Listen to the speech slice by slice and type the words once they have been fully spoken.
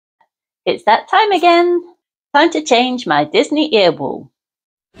It's that time again. Time to change my Disney ear wool.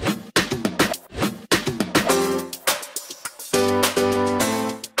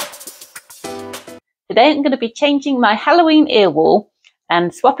 Today I'm going to be changing my Halloween ear wool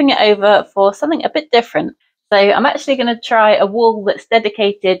and swapping it over for something a bit different. So I'm actually going to try a wool that's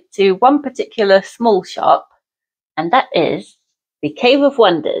dedicated to one particular small shop, and that is the Cave of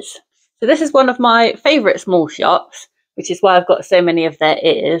Wonders. So this is one of my favourite small shops, which is why I've got so many of their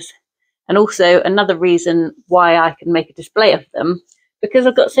ears. And also another reason why I can make a display of them, because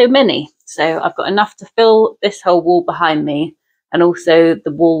I've got so many. So I've got enough to fill this whole wall behind me and also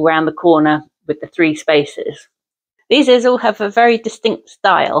the wall around the corner with the 3 spaces. These ears all have a very distinct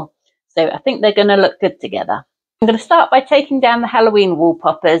style, so I think they're going to look good together. I'm going to start by taking down the Halloween wall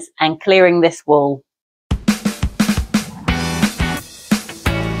poppers and clearing this wall.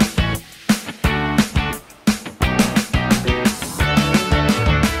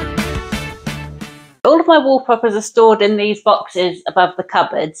 All of my wall poppers are stored in these boxes above the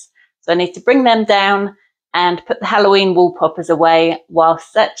cupboards, so I need to bring them down and put the Halloween wall poppers away while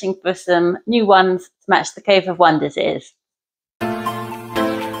searching for some new ones to match the Cave of Wonders ears. I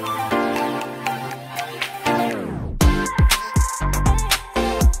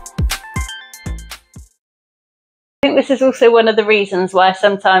think this is also one of the reasons why I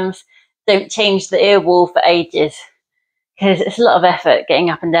sometimes don't change the ear wool for ages, because it's a lot of effort getting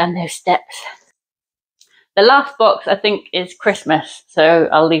up and down those steps. The last box I think is Christmas, so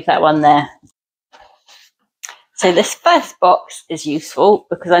I'll leave that one there. So this first box is useful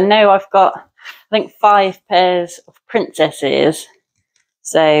because I know I've got, I think, 5 pairs of princess ears.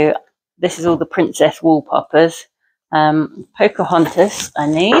 So this is all the princess wool poppers. Pocahontas I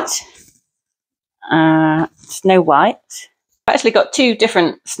need. Snow White. I've actually got 2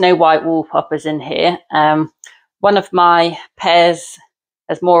 different Snow White wool poppers in here. One of my pairs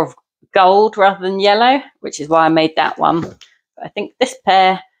has more of gold rather than yellow, which is why I made that one. But I think this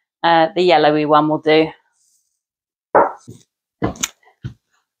pair, the yellowy one, will do.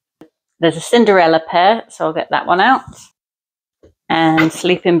 There's a Cinderella pair, so I'll get that one out. And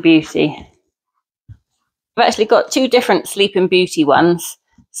Sleeping Beauty. I've actually got 2 different Sleeping Beauty ones,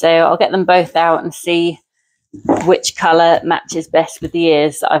 so I'll get them both out and see which colour matches best with the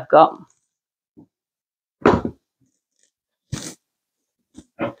ears that I've got.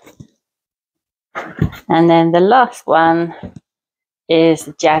 And then the last one is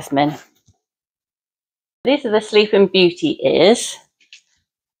the Jasmine. These are the Sleeping Beauty ears.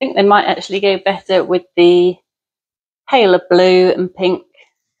 I think they might actually go better with the paler blue and pink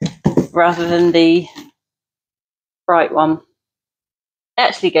rather than the bright one. It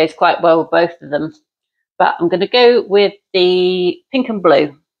actually goes quite well with both of them, but I'm going to go with the pink and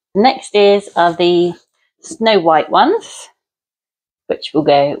blue. The next ears are the Snow White ones, which will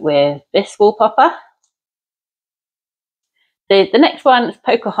go with this wool popper. The next one is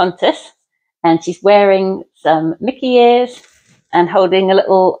Pocahontas, and she's wearing some Mickey ears and holding a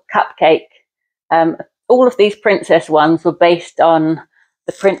little cupcake. All of these princess ones were based on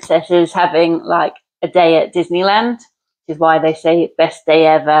the princesses having like a day at Disneyland, which is why they say best day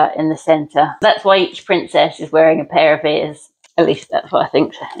ever in the centre. That's why each princess is wearing a pair of ears. At least that's what I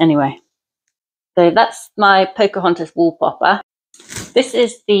think. Anyway, so that's my Pocahontas wool popper. This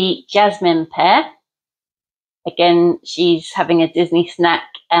is the Jasmine pair. Again, she's having a Disney snack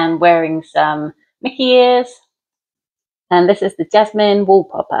and wearing some Mickey ears. And this is the Jasmine wool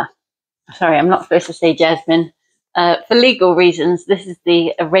popper. Sorry, I'm not supposed to say Jasmine. For legal reasons, this is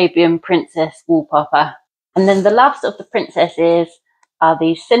the Arabian Princess wool popper. And then the last of the princess ears are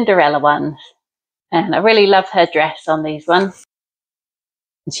the Cinderella ones. And I really love her dress on these ones.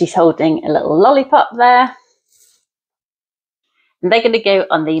 And she's holding a little lollipop there. And they're going to go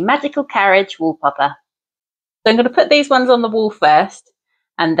on the Magical Carriage wool popper. So I'm going to put these ones on the wall first,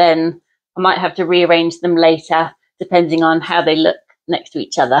 and then I might have to rearrange them later, depending on how they look next to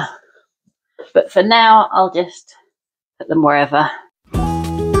each other. But for now, I'll just put them wherever.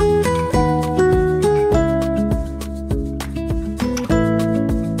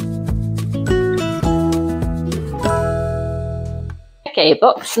 Okay,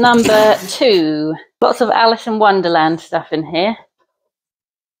 box number 2. Lots of Alice in Wonderland stuff in here.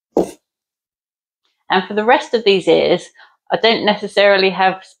 And for the rest of these ears, I don't necessarily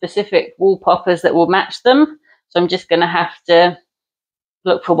have specific wool poppers that will match them. So I'm just going to have to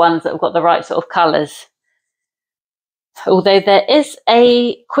look for ones that have got the right sort of colours. Although there is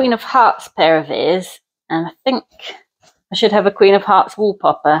a Queen of Hearts pair of ears, and I think I should have a Queen of Hearts wool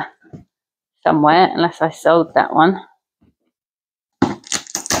popper somewhere, unless I sold that one.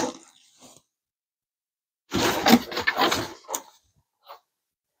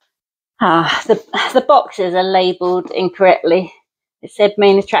 The boxes are labelled incorrectly. It said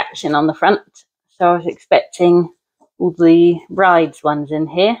main attraction on the front, so I was expecting all the rides ones in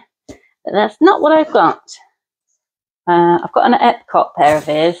here, but that's not what I've got. I've got an Epcot pair of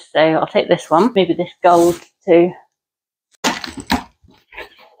ears, so I'll take this one. Maybe this gold too.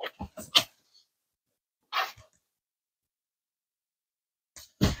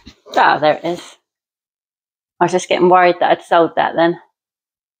 Ah, there it is. I was just getting worried that I'd sold that then.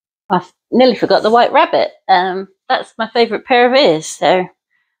 I nearly forgot the white rabbit. That's my favourite pair of ears, so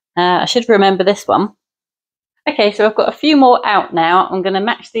I should remember this one. Okay, so I've got a few more out now. I'm going to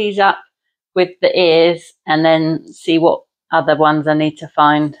match these up with the ears and then see what other ones I need to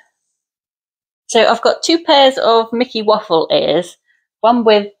find. So I've got two pairs of Mickey waffle ears, one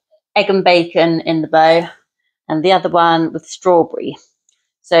with egg and bacon in the bow and the other one with strawberry.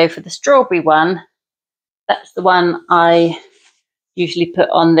 So for the strawberry one, that's the one I usually put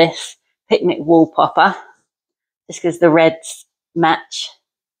on this picnic wall popper, just because the reds match.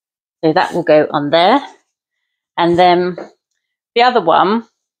 So that will go on there. And then the other one,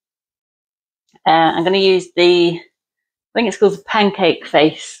 I'm going to use I think it's called the pancake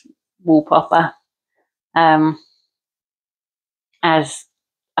face wall popper, as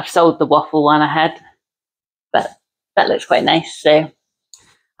I've sold the waffle one I had, but that looks quite nice. So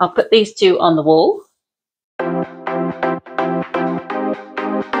I'll put these two on the wall.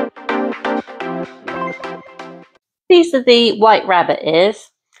 These are the white rabbit ears,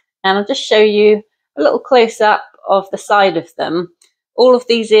 and I'll just show you a little close-up of the side of them. All of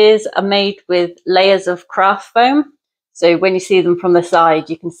these ears are made with layers of craft foam, so when you see them from the side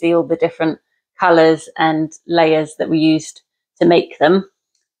you can see all the different colours and layers that we used to make them.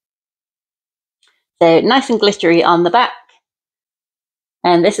 So nice and glittery on the back,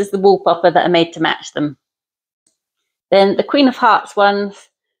 and this is the wall popper that I made to match them. Then the Queen of Hearts ones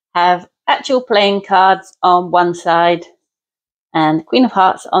have actual playing cards on one side and Queen of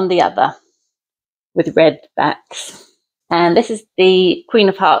Hearts on the other with red backs. And this is the Queen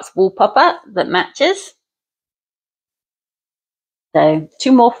of Hearts wall popper that matches. So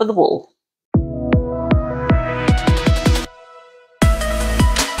two more for the wall.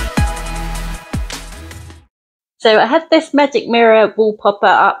 So I had this magic mirror wall popper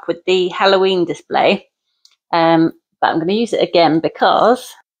up with the Halloween display, but I'm going to use it again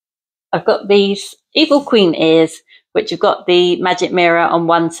because I've got these Evil Queen ears, which have got the magic mirror on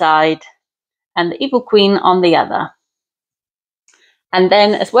one side and the Evil Queen on the other. And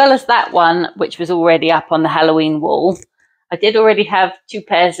then as well as that one, which was already up on the Halloween wall, I did already have two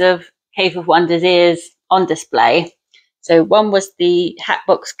pairs of Cave of Wonders ears on display. So one was the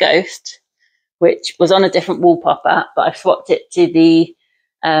Hatbox Ghost, which was on a different wall popper, but I've swapped it to the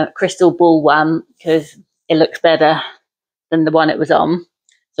Crystal Ball one because it looks better than the one it was on.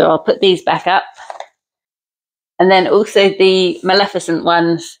 So I'll put these back up. And then also the Maleficent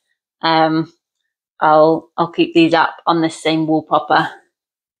ones, I'll keep these up on this same wall popper.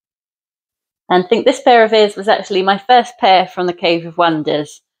 And I think this pair of ears was actually my first pair from the Cave of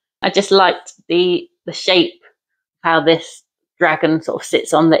Wonders. I just liked the shape, how this dragon sort of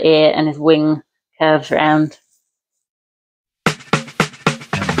sits on the ear and his wing curves around.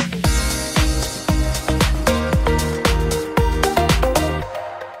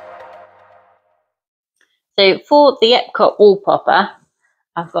 So for the Epcot wall popper,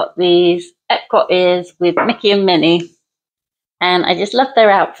 I've got these Epcot ears with Mickey and Minnie, and I just love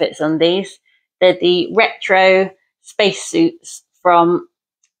their outfits on these. They're the retro spacesuits from,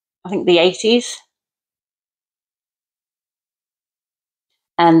 I think, the 80s.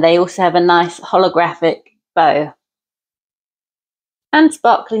 And they also have a nice holographic bow and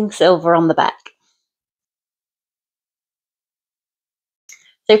sparkling silver on the back.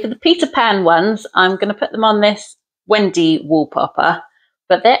 So for the Peter Pan ones, I'm going to put them on this Wendy wall popper,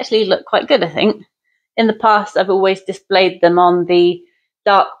 but they actually look quite good, I think. In the past, I've always displayed them on the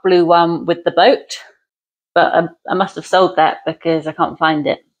dark blue one with the boat, but I must have sold that because I can't find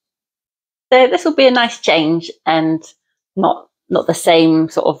it. So this will be a nice change and not the same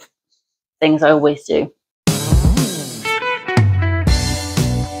sort of things I always do.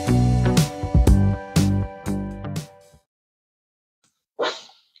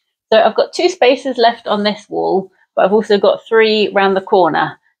 So I've got 2 spaces left on this wall, but I've also got 3 round the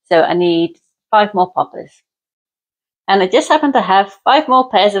corner. So I need 5 more poppers. And I just happen to have 5 more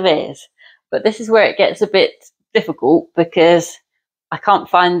pairs of ears. But this is where it gets a bit difficult because I can't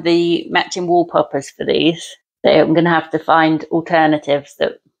find the matching wall poppers for these. So I'm going to have to find alternatives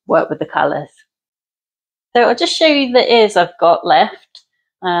that work with the colours. So I'll just show you the ears I've got left.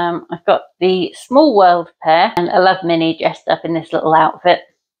 I've got the Small World pair, and I love Minnie dressed up in this little outfit.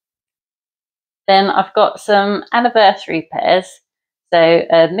 Then I've got some anniversary pairs. So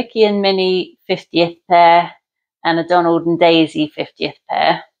a Mickey and Minnie 50th pair and a Donald and Daisy 50th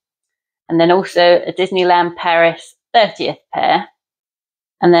pair. And then also a Disneyland Paris 30th pair.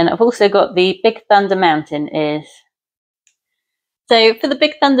 And then I've also got the Big Thunder Mountain ears. So for the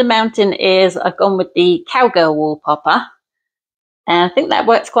Big Thunder Mountain ears, I've gone with the Cowgirl wallpaper. And I think that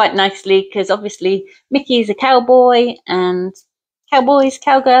works quite nicely because obviously Mickey's a cowboy and cowboys,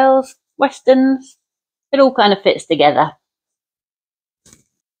 cowgirls, westerns, it all kind of fits together.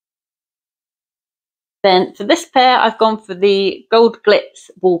 Then for this pair, I've gone for the Gold Glitz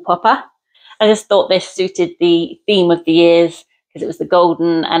wallpaper. I just thought this suited the theme of the ears because it was the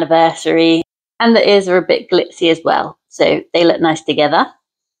golden anniversary and the ears are a bit glitzy as well, so they look nice together.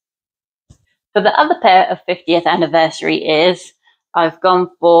 For the other pair of 50th anniversary ears, I've gone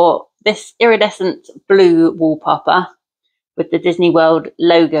for this iridescent blue wallpaper with the Disneyworld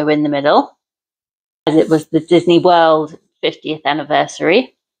logo in the middle, as it was the Disneyworld 50th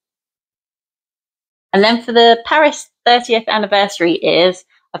anniversary. And then for the Paris 30th anniversary ears,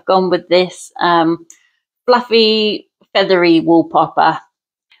 I've gone with this fluffy, feathery wallpaper,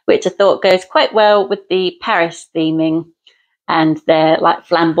 which I thought goes quite well with the Paris theming and their like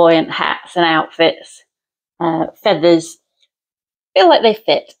flamboyant hats and outfits. Feathers feel like they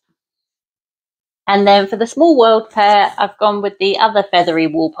fit. And then for the Small World pair, I've gone with the other feathery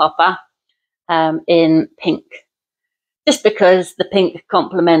wallpaper in pink, just because the pink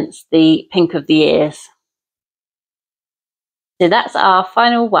complements the pink of the ears. So that's our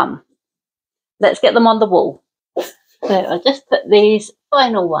final one. Let's get them on the wall. So I'll just put these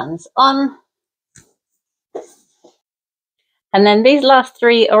final ones on. And then these last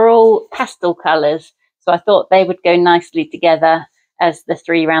three are all pastel colours, so I thought they would go nicely together as the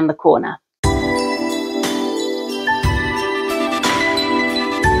three round the corner.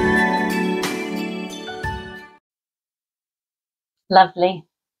 Lovely.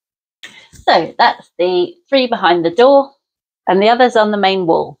 So that's the three behind the door and the others on the main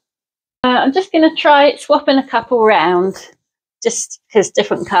wall. I'm just going to try swapping a couple round just because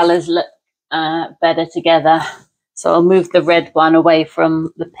different colours look better together. So I'll move the red one away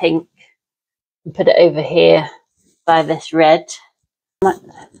from the pink and put it over here by this red. I might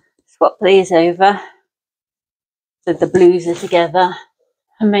swap these over so the blues are together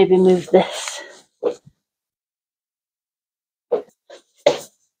and maybe move this.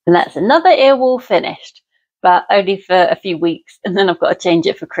 And that's another ear wall finished, but only for a few weeks, and then I've got to change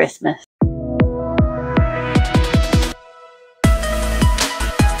it for Christmas.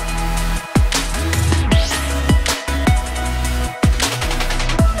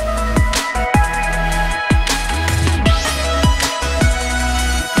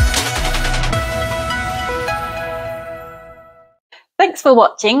 Thanks for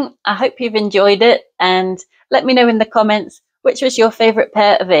watching. I hope you've enjoyed it, and let me know in the comments which was your favourite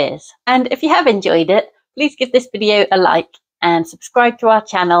pair of ears. And if you have enjoyed it, please give this video a like and subscribe to our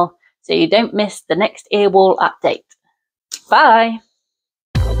channel so you don't miss the next ear wall update. Bye!